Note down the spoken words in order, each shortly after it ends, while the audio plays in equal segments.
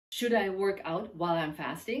Should I work out while I'm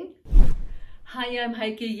fasting? Hi, I'm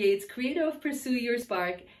Heike Yates, creator of Pursue Your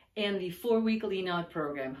Spark and the 4-week Lean Out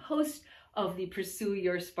program, host of the Pursue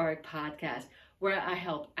Your Spark podcast, where I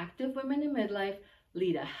help active women in midlife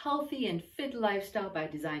lead a healthy and fit lifestyle by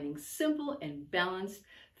designing simple and balanced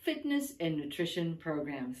fitness and nutrition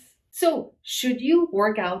programs. So, should you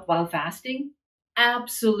work out while fasting?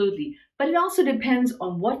 Absolutely, but it also depends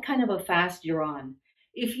on what kind of a fast you're on.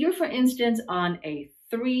 If you're, for instance, on a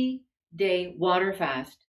 3-day water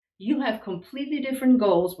fast, you have completely different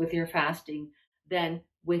goals with your fasting than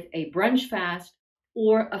with a brunch fast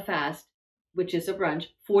or a fast, which is a brunch,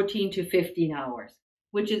 14 to 15 hours,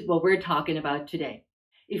 which is what we're talking about today.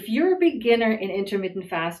 If you're a beginner in intermittent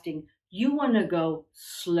fasting, you want to go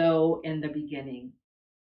slow in the beginning.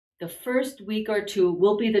 The first week or two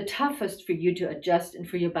will be the toughest for you to adjust and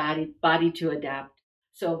for your body to adapt.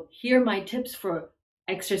 So here are my tips for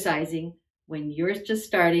exercising when you're just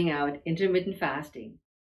starting out intermittent fasting.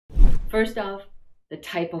 First off, the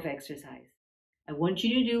type of exercise. I want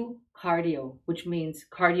you to do cardio, which means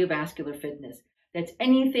cardiovascular fitness. That's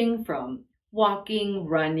anything from walking,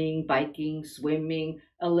 running, biking, swimming,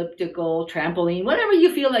 elliptical, trampoline, whatever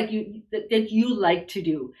you feel like that you like to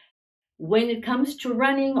do. When it comes to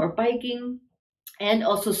running or biking and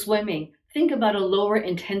also swimming, think about a lower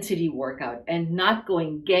intensity workout and not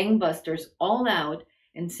going gangbusters all out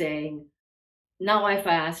and saying, now I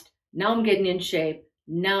fast, now I'm getting in shape,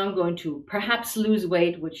 now I'm going to perhaps lose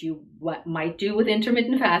weight, which you might do with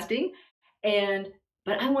intermittent fasting.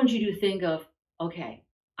 But I want you to think of, okay,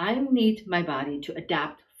 I need my body to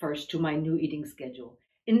adapt first to my new eating schedule.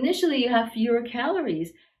 Initially, you have fewer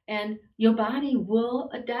calories and your body will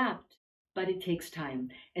adapt, but it takes time.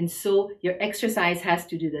 And so your exercise has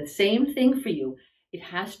to do the same thing for you. It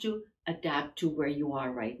has to adapt to where you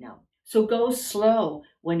are right now. So go slow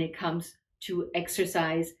when it comes to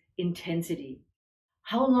exercise intensity.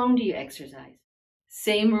 How long do you exercise?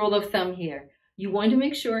 Same rule of thumb here. You want to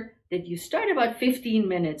make sure that you start about 15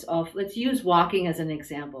 minutes of, let's use walking as an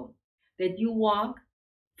example, that you walk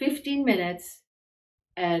 15 minutes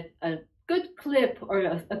at a good clip or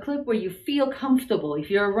a clip where you feel comfortable. If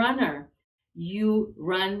you're a runner, you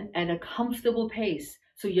run at a comfortable pace.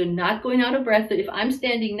 So you're not going out of breath. That if I'm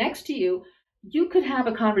standing next to you, you could have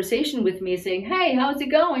a conversation with me saying, hey, how's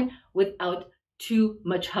it going? Without too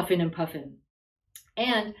much huffing and puffing.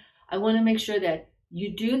 And I want to make sure that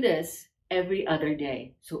you do this every other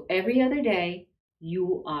day. So every other day,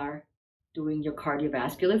 you are doing your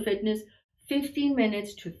cardiovascular fitness, 15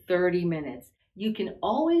 minutes to 30 minutes. You can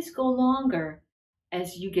always go longer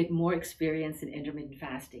as you get more experience in intermittent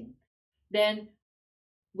fasting. Then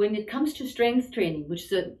when it comes to strength training,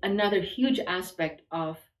 which is another huge aspect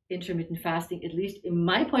of intermittent fasting, at least in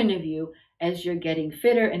my point of view, as you're getting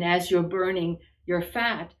fitter and as you're burning your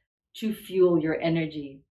fat to fuel your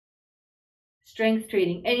energy. Strength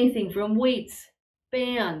training, anything from weights,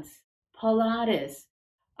 bands, Pilates.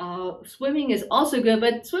 Swimming is also good,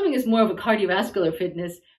 but swimming is more of a cardiovascular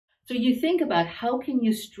fitness. So you think about how can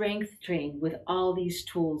you strength train with all these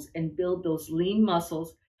tools and build those lean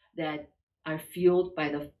muscles that are fueled by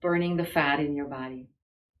the burning the fat in your body.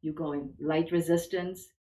 You go in light resistance,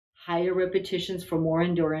 higher repetitions for more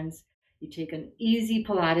endurance. You take an easy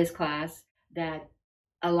Pilates class that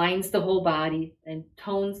aligns the whole body and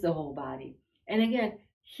tones the whole body. And again,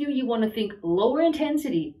 here you want to think lower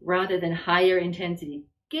intensity rather than higher intensity.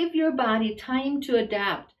 Give your body time to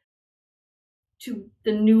adapt to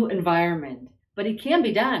the new environment, but it can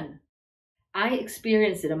be done. I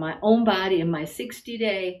experienced it in my own body in my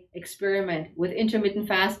 60-day experiment with intermittent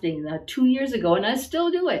fasting 2 years ago, and I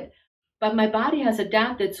still do it. But my body has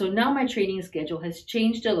adapted, so now my training schedule has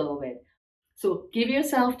changed a little bit. So give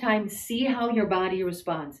yourself time, see how your body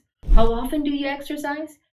responds. How often do you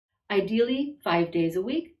exercise? Ideally, 5 days a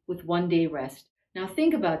week with 1 day rest. Now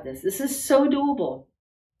think about this. This is so doable.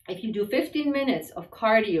 If you do 15 minutes of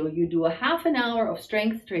cardio, you do a half an hour of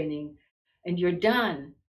strength training, and you're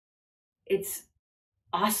done. It's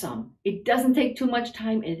awesome. It doesn't take too much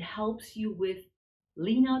time. It helps you with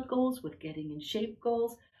lean out goals, with getting in shape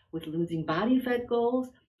goals, with losing body fat goals.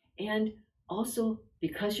 And also,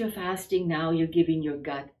 because you're fasting now, you're giving your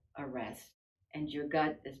gut a rest. And your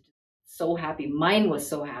gut is so happy. Mine was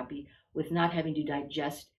so happy with not having to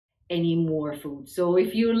digest any more food. So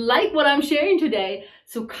if you like what I'm sharing today,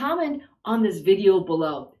 so comment on this video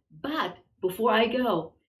below. But before I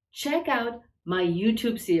go, check out my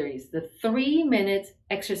YouTube series, the 3 minutes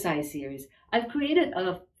exercise series. I've created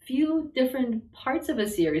a few different parts of a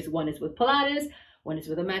series. One is with Pilates, one is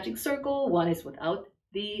with a magic circle, one is without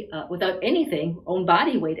anything, own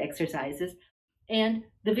body weight exercises. And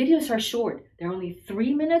The videos are short. They're only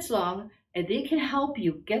 3 minutes long, and they can help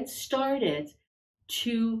you get started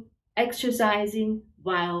to exercising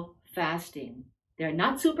while fasting. They're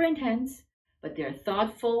not super intense, but they're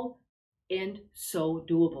thoughtful and so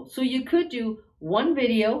doable. So you could do one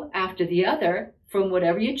video after the other from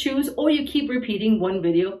whatever you choose, or you keep repeating one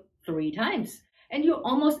video 3 times and you're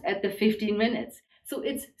almost at the 15 minutes. So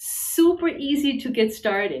it's super easy to get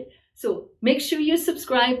started. So make sure you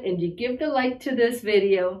subscribe and you give the like to this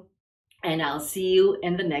video, and I'll see you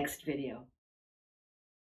in the next video.